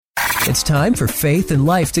It's time for Faith and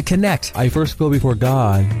Life to connect. I first go before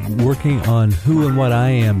God, working on who and what I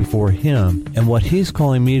am before Him and what He's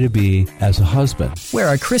calling me to be as a husband. Where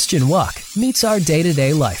our Christian walk meets our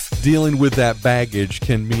day-to-day life. Dealing with that baggage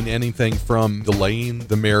can mean anything from delaying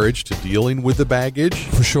the marriage to dealing with the baggage.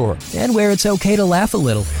 For sure. And where it's okay to laugh a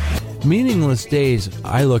little. Meaningless days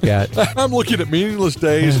I look at. I'm looking at meaningless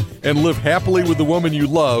days and live happily with the woman you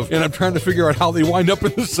love, and I'm trying to figure out how they wind up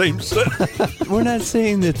in the same sentence. We're not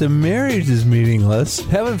saying that the marriage is meaningless.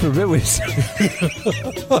 Heaven forbid we say.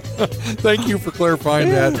 Thank you for clarifying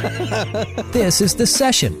that. This is The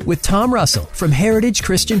Session with Tom Russell from Heritage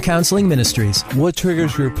Christian Counseling Ministries. What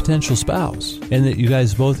triggers your potential spouse? And that you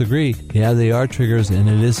guys both agree, yeah, they are triggers, and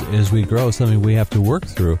it is, as we grow, something we have to work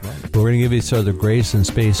through. But we're going to give each other grace and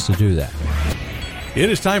space to do that. It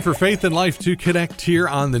is time for Faith and Life to connect here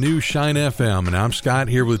on the new Shine FM. And I'm Scott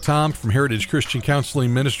here with Tom from Heritage Christian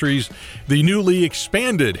Counseling Ministries, the newly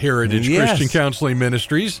expanded Heritage Christian Counseling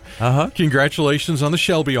Ministries. Congratulations on the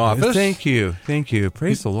Shelby office. Thank you. Thank you.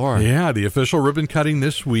 Praise the Lord. Yeah, the official ribbon cutting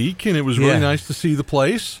this week, and it was really nice to see the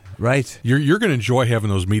place. Right. You're going to enjoy having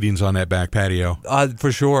those meetings on that back patio.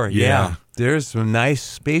 For sure. Yeah. There's some nice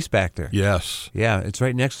space back there. Yes. Yeah, it's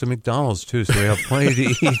right next to McDonald's, too, so we have plenty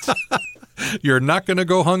to eat. You're not going to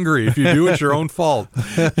go hungry. If you do, it's your own fault.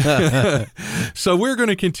 So we're going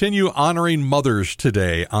to continue honoring mothers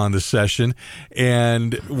today on the session.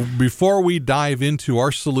 And before we dive into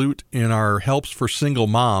our salute and our helps for single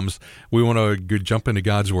moms, we want to jump into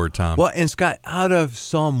God's Word, Tom. Well, and Scott, out of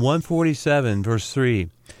Psalm 147, verse 3,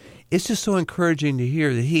 it's just so encouraging to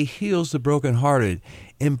hear that He heals the brokenhearted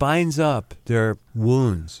and binds up their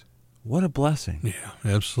wounds. What a blessing. Yeah,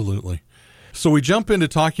 absolutely. So we jump into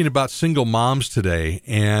talking about single moms today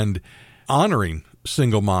and honoring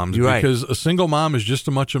single moms because a single mom is just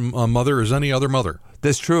as much a mother as any other mother.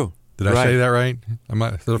 That's true. Did I say that right? I'm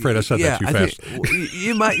afraid I said that too fast.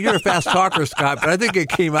 You're a fast talker, Scott, but I think it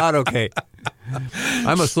came out okay.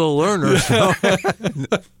 I'm a slow learner.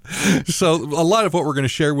 So a lot of what we're going to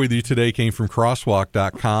share with you today came from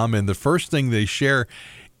crosswalk.com, and the first thing they share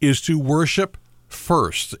is to worship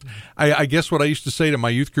first. I guess what I used to say to my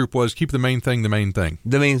youth group was keep the main thing the main thing.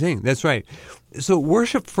 The main thing, that's right. So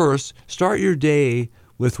worship first. Start your day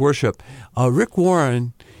with worship. Rick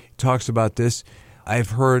Warren talks about this.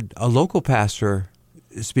 I've heard a local pastor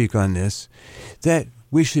speak on this, that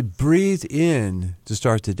we should breathe in to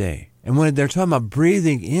start the day. And when they're talking about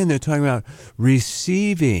breathing in, they're talking about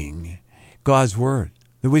receiving God's Word.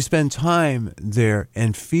 That we spend time there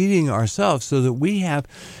and feeding ourselves so that we have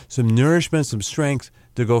some nourishment, some strength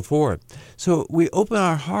to go forward. So we open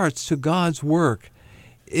our hearts to God's work,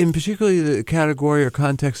 in particularly the category or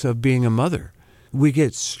context of being a mother. We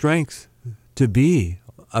get strength to be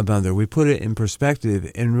a mother. We put it in perspective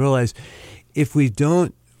and realize if we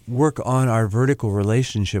don't work on our vertical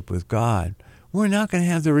relationship with God, we're not going to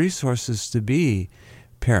have the resources to be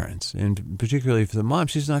parents, and particularly for the mom,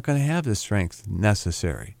 she's not going to have the strength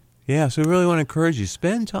necessary. Yeah, so we really want to encourage you,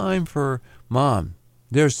 spend time for mom.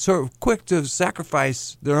 They're sort of quick to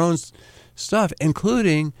sacrifice their own stuff,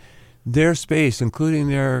 including their space, including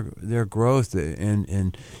their growth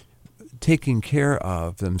and taking care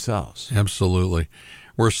of themselves. Absolutely.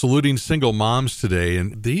 We're saluting single moms today,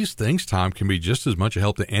 and these things, Tom, can be just as much a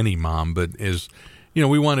help to any mom, but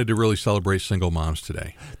we wanted to really celebrate single moms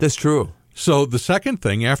today. That's true. So the second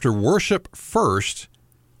thing after worship first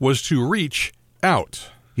was to reach out.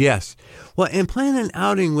 Yes. Well, and plan an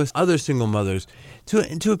outing with other single mothers to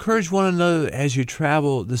encourage one another as you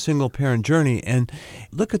travel the single parent journey, and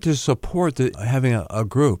look at the support that having a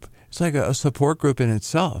group. It's like a support group in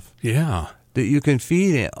itself. Yeah. That you can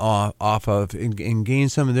feed off of and gain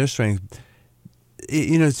some of their strength.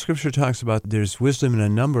 Scripture talks about there's wisdom in a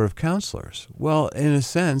number of counselors. Well, in a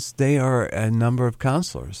sense, they are a number of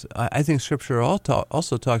counselors. I think Scripture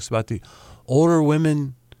also talks about the older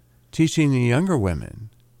women teaching the younger women.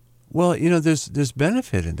 Well, there's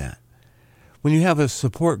benefit in that. When you have a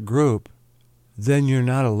support group, then you're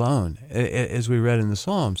not alone. As we read in the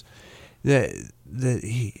Psalms, that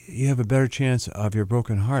you have a better chance of your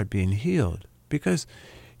broken heart being healed because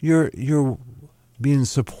you're being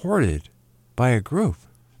supported by a group.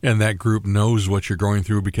 And that group knows what you're going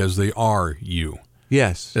through because they are you.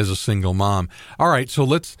 Yes. As a single mom. All right, so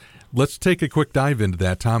let's take a quick dive into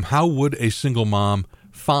that, Tom. How would a single mom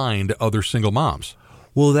find other single moms?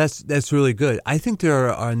 Well, that's really good. I think there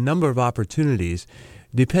are a number of opportunities,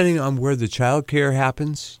 depending on where the child care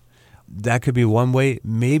happens. That could be one way.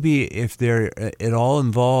 Maybe if they're at all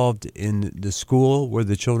involved in the school where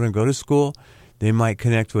the children go to school, they might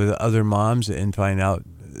connect with other moms and find out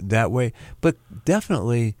that way. But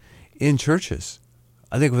definitely in churches.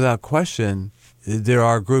 I think without question, there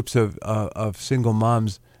are groups of single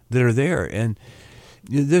moms that are there. And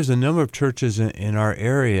there's a number of churches in our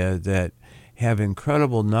area that have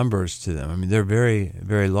incredible numbers to them. I mean, they're very,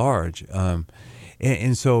 very large.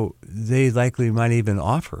 And so they likely might even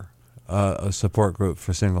offer a support group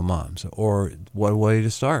for single moms, or what way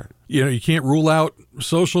to start. You can't rule out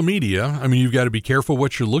social media. I mean, you've got to be careful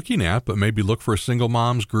what you're looking at, but maybe look for a single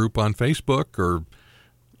moms group on Facebook or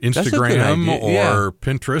Instagram or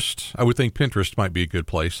Pinterest. I would think Pinterest might be a good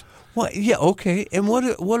place. Well, yeah, okay. And what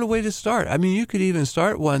a way to start. I mean, you could even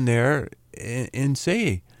start one there and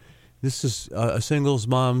say, this is a singles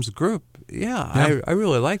moms group. Yeah. I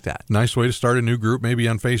really like that. Nice way to start a new group, maybe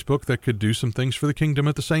on Facebook, that could do some things for the kingdom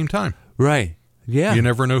at the same time. Right. Yeah. You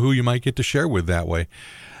never know who you might get to share with that way.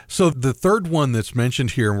 So the third one that's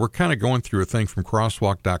mentioned here, and we're kind of going through a thing from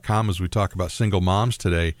crosswalk.com as we talk about single moms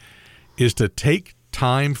today, is to take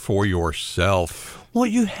time for yourself. Well,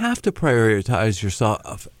 you have to prioritize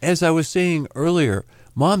yourself. As I was saying earlier,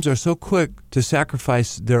 moms are so quick to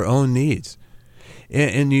sacrifice their own needs.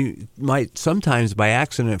 And you might sometimes by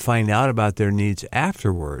accident find out about their needs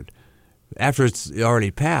afterward. After it's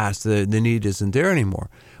already passed, the need isn't there anymore.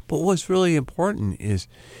 But what's really important is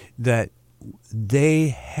that they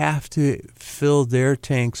have to fill their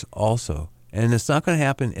tanks also. And it's not going to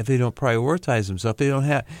happen if they don't prioritize themselves. They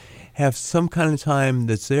don't have some kind of time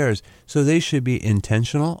that's theirs. So they should be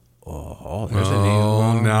intentional. There's a name.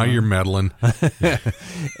 Oh, now you're meddling.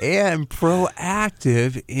 And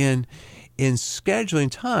proactive in scheduling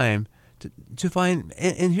time to find,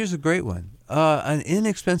 and here's a great one, an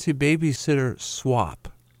inexpensive babysitter swap.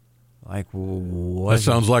 Like, what? That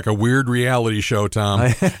sounds like a weird reality show,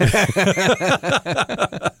 Tom.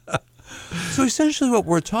 So essentially what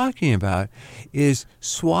we're talking about is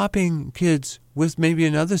swapping kids with maybe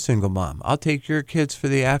another single mom. I'll take your kids for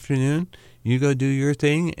the afternoon, you go do your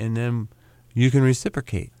thing, and then you can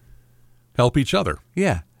reciprocate. Help each other.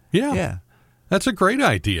 Yeah. That's a great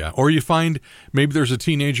idea. Or you find maybe there's a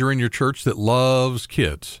teenager in your church that loves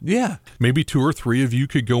kids. Yeah. Maybe 2 or 3 of you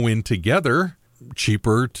could go in together.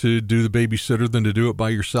 Cheaper to do the babysitter than to do it by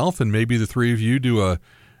yourself, and maybe the 3 of you do a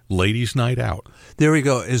ladies' night out. There we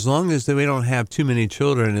go. As long as we don't have too many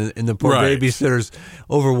children and the poor babysitter's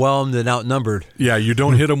overwhelmed and outnumbered. Yeah, you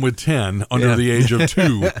don't hit them with 10 under the age of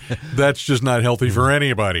 2. That's just not healthy for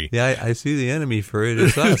anybody. Yeah, I see the enemy for it.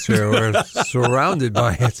 It's us here. We're surrounded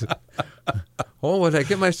by it. What did I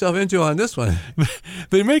get myself into on this one?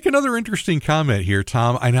 They make another interesting comment here,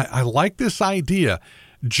 Tom, and I like this idea.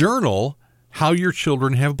 Journal how your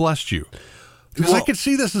children have blessed you. Because I could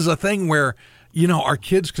see this as a thing where, our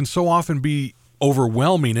kids can so often be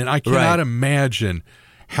overwhelming, and I cannot imagine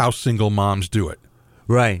how single moms do it.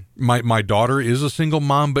 Right. My daughter is a single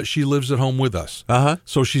mom, but she lives at home with us.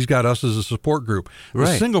 So she's got us as a support group. Right.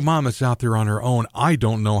 A single mom that's out there on her own, I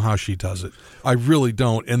don't know how she does it. I really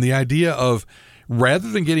don't. And the idea of, rather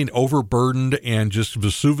than getting overburdened and just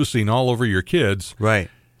Vesuvusing all over your kids,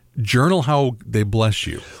 journal how they bless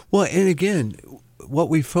you. Well, and again, what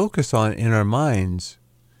we focus on in our minds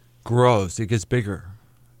grows. It gets bigger.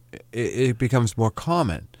 It becomes more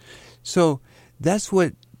common. So that's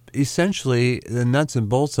what essentially the nuts and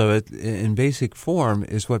bolts of it in basic form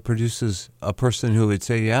is what produces a person who would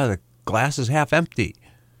say, yeah, the glass is half empty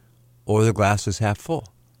or the glass is half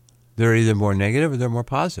full. They're either more negative or they're more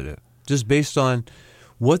positive, just based on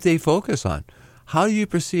what they focus on. How do you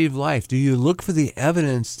perceive life? Do you look for the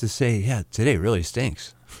evidence to say, yeah, today really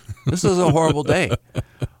stinks? This is a horrible day.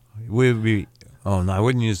 I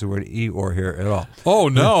wouldn't use the word Eeyore here at all. Oh,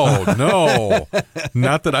 no.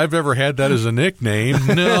 Not that I've ever had that as a nickname.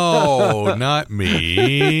 No, not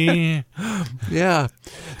me. Yeah.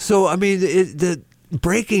 So, I mean, the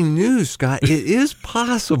breaking news, Scott, it is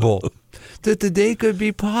possible that the day could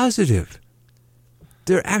be positive.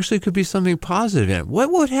 There actually could be something positive in it.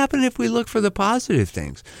 What would happen if we look for the positive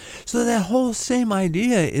things? So that whole same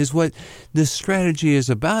idea is what this strategy is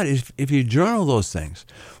about. If you journal those things,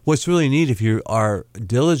 what's really neat, if you are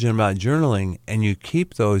diligent about journaling and you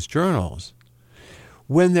keep those journals,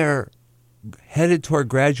 when they're headed toward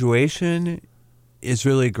graduation, it's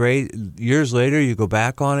really great. Years later, you go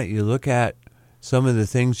back on it, you look at some of the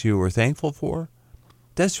things you were thankful for.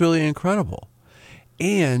 That's really incredible.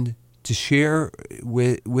 And to share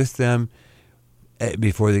with them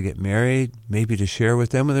before they get married, maybe to share with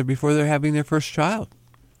them before they're having their first child.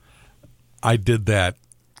 I did that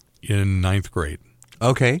in 9th grade.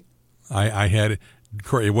 Okay. I had,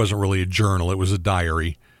 it wasn't really a journal, it was a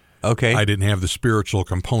diary. Okay. I didn't have the spiritual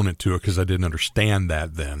component to it because I didn't understand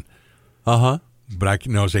that then. But I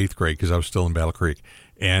was 8th grade because I was still in Battle Creek.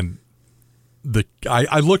 And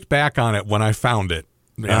I looked back on it when I found it.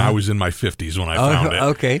 And I was in my 50s when I found it.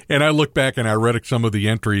 Okay. And I look back and I read some of the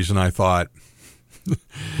entries and I thought,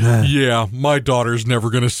 yeah, my daughter's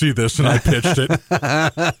never going to see this, and I pitched it.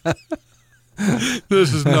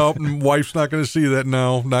 Wife's not going to see that.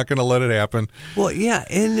 No, not going to let it happen. Well, yeah,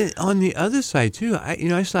 and on the other side, too,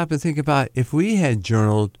 I stop and think about if we had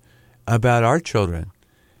journaled about our children,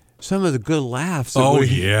 some of the good laughs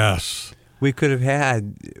that we could have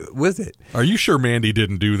had with it. Are you sure Mandy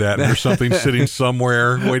didn't do that? And there's something sitting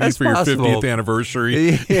somewhere waiting That's for your possible. 50th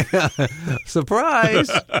anniversary? Yeah,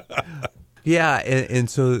 surprise. Yeah, and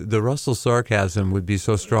so the Russell sarcasm would be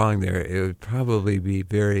so strong there, it would probably be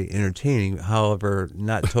very entertaining, however,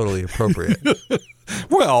 not totally appropriate.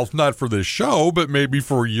 Well, not for this show, but maybe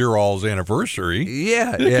for your all's anniversary.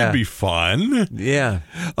 Yeah, It could be fun. Yeah.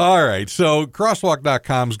 All right, so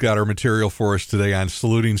crosswalk.com's got our material for us today on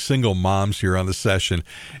saluting single moms here on the session.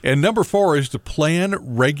 And number 4 is to plan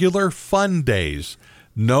regular fun days.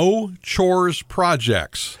 No chores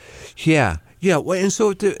projects. Yeah. Yeah, well, and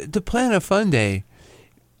so to plan a fun day,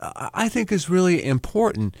 I think is really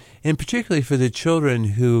important, and particularly for the children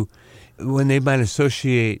who, when they might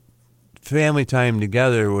associate family time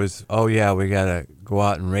together with, oh yeah, we got to go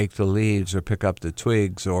out and rake the leaves or pick up the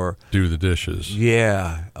twigs or do the dishes.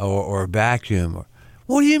 Yeah, or vacuum.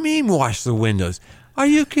 What do you mean wash the windows? Are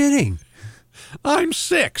you kidding? I'm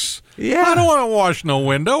 6. Yeah. I don't want to wash no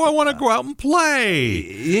window. I want to go out and play.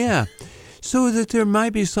 Yeah. So that there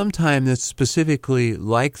might be some time that's specifically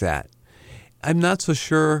like that. I'm not so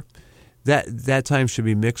sure that that time should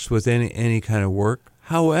be mixed with any kind of work.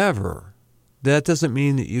 However, that doesn't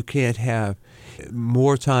mean that you can't have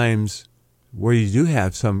more times where you do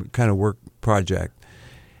have some kind of work project.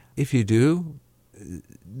 If you do,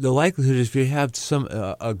 the likelihood is if you have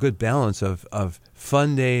a good balance of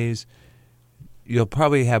fun days, you'll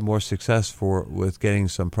probably have more success with getting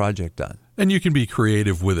some project done. And you can be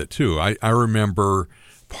creative with it, too. I remember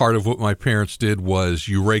part of what my parents did was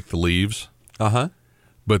you rake the leaves,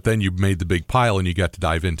 but then you made the big pile and you got to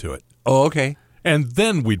dive into it. Oh, okay. And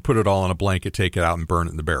then we'd put it all in a blanket, take it out, and burn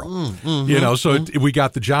it in the barrel. We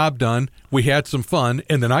got the job done. We had some fun,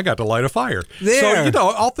 and then I got to light a fire. There. So,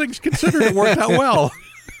 all things considered, it worked out well.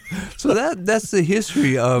 So that's the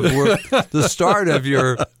history of the start of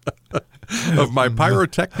my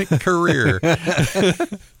pyrotechnic career.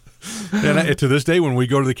 And to this day, when we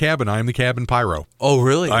go to the cabin, I am the cabin pyro. Oh,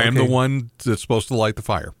 really? I am the one that's supposed to light the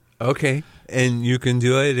fire. Okay. And you can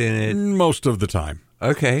do it most of the time.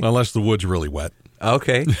 Okay. Unless the wood's really wet.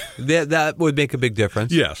 Okay. That would make a big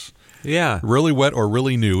difference. Yes. Yeah. Really wet or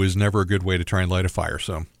really new is never a good way to try and light a fire.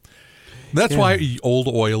 So that's why old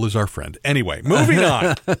oil is our friend. Anyway, moving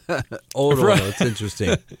on. Old oil, it's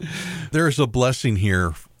interesting. There's a blessing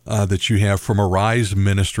here that you have from Arise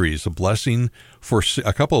Ministries,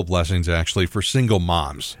 a couple of blessings actually for single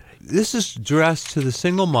moms. This is addressed to the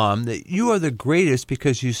single mom that you are the greatest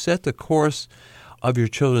because you set the course of your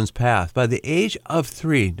children's path. By the age of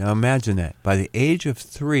 3, now imagine that, by the age of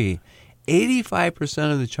 3,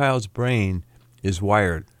 85% of the child's brain is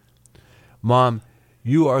wired. Mom,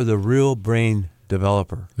 you are the real brain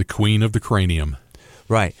developer. The queen of the cranium.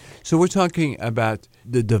 Right. So we're talking about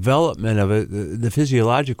the development of it, the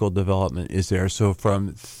physiological development is there. So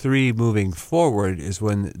from 3 moving forward is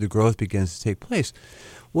when the growth begins to take place.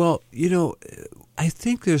 Well, I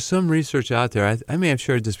think there's some research out there. I may have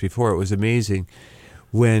shared this before. It was amazing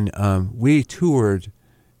when we toured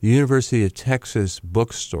the University of Texas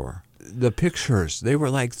bookstore. The pictures, they were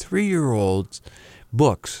like 3-year-olds'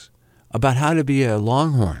 books about how to be a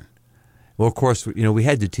Longhorn. Well, of course, we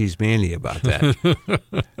had to tease Mandy about that.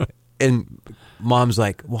 And Mom's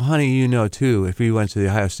like, well, honey, too, if we went to the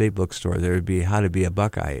Ohio State bookstore, there would be how to be a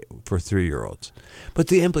Buckeye for 3-year-olds. But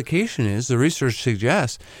the implication is, the research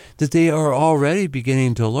suggests that they are already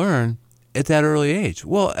beginning to learn at that early age.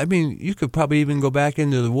 Well, I mean, you could probably even go back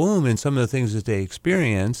into the womb and some of the things that they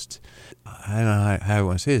experienced. I don't know how I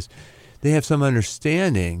want to say this. They have some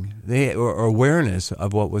understanding or awareness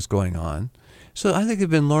of what was going on. So I think they've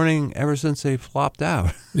been learning ever since they flopped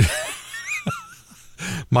out.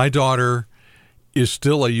 My daughter is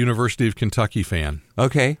still a University of Kentucky fan.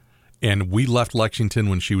 Okay. And we left Lexington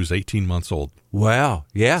when she was 18 months old. Wow.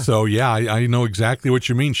 Yeah. So, yeah, I know exactly what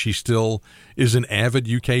you mean. She still is an avid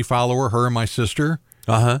UK follower. Her and my sister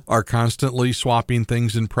are constantly swapping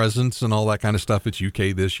things in presents and all that kind of stuff. It's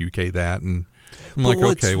UK this, UK that. And I'm like,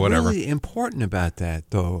 okay, whatever. What's really important about that,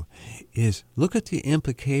 though, is look at the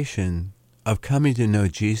implication of coming to know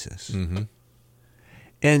Jesus. Mm-hmm.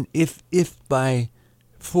 And if by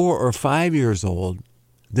 4 or 5 years old,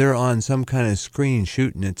 they're on some kind of screen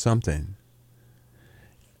shooting at something,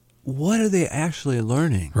 what are they actually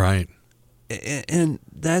learning? Right. And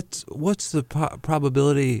that's what's the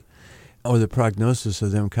probability or the prognosis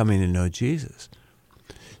of them coming to know Jesus?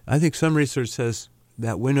 I think some research says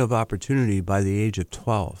that window of opportunity by the age of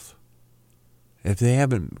 12. If they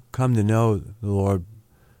haven't come to know the Lord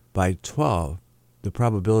by 12, the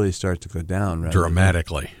probability starts to go down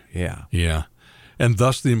dramatically. Yeah. Yeah. And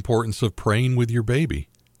thus the importance of praying with your baby.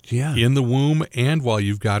 Yeah. In the womb and while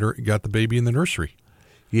you've got the baby in the nursery.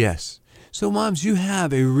 Yes. So, moms, you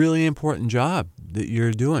have a really important job that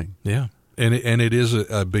you're doing. Yeah. And it is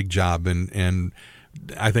a big job. And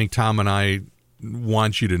I think Tom and I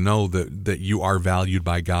want you to know that you are valued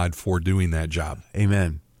by God for doing that job.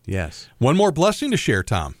 Amen. Yes. One more blessing to share,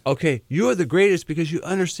 Tom. Okay. You are the greatest because you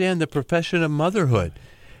understand the profession of motherhood.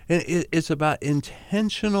 And it's about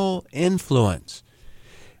intentional influence.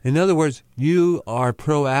 In other words, you are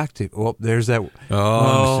proactive. Well, there's that.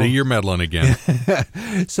 See, you're meddling again.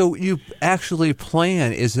 So you actually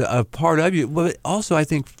plan is a part of you. But also, I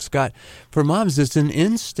think, Scott, for moms, it's an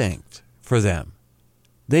instinct for them.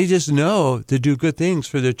 They just know to do good things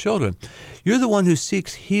for their children. You're the one who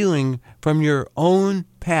seeks healing from your own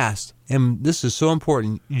past. And this is so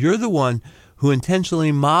important. You're the one who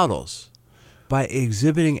intentionally models by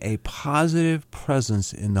exhibiting a positive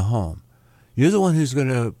presence in the home. You're the one who's going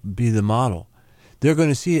to be the model. They're going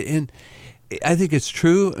to see it. And I think it's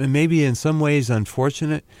true, and maybe in some ways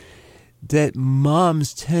unfortunate, that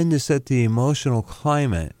moms tend to set the emotional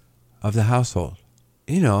climate of the household.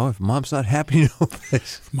 You know, if mom's not happy,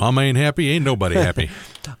 If mama ain't happy, ain't nobody happy.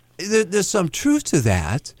 There's some truth to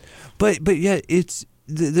that, but yet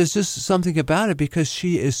there's just something about it because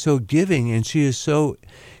she is so giving and she is so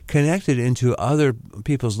connected into other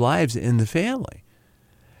people's lives in the family.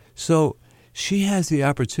 So she has the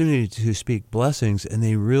opportunity to speak blessings, and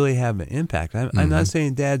they really have an impact. I'm not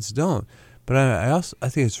saying dads don't, but I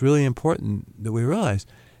think it's really important that we realize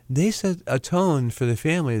they set a tone for the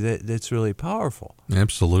family that's really powerful.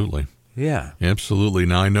 Absolutely. Yeah. Absolutely.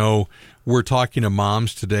 Now, I know we're talking to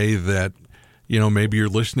moms today that, maybe you're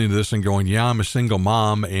listening to this and going, yeah, I'm a single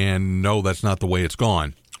mom, and no, that's not the way it's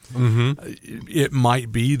gone. Mm-hmm. It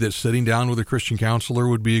might be that sitting down with a Christian counselor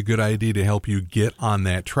would be a good idea to help you get on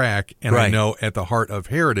that track. And right. I know at the heart of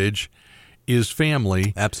Heritage is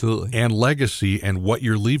family. Absolutely. And legacy and what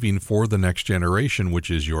you're leaving for the next generation,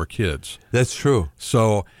 which is your kids. That's true.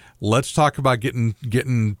 So let's talk about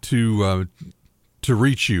getting to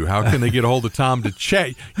reach you. How can they get a hold of Tom to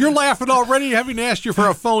chat? You're laughing already, having asked you for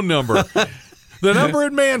a phone number. The number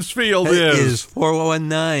in Mansfield is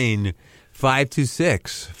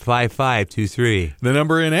 419-526-5523. The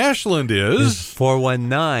number in Ashland is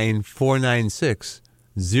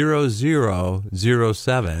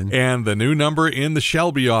 419-496-0007. And the new number in the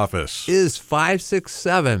Shelby office is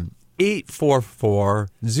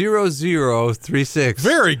 567-844-0036.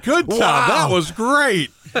 Very good, Tom. Wow. That was great.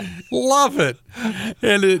 Love it.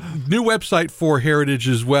 And a new website for Heritage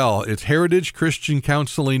as well. It's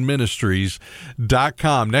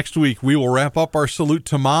heritagechristiancounselingministries.com. Next week, we will wrap up our salute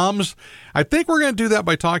to moms. I think we're going to do that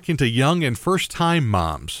by talking to young and first-time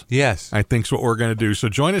moms. Yes. I think that's what we're going to do. So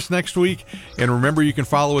join us next week. And remember, you can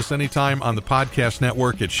follow us anytime on the podcast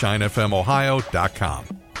network at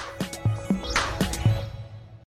shinefmohio.com.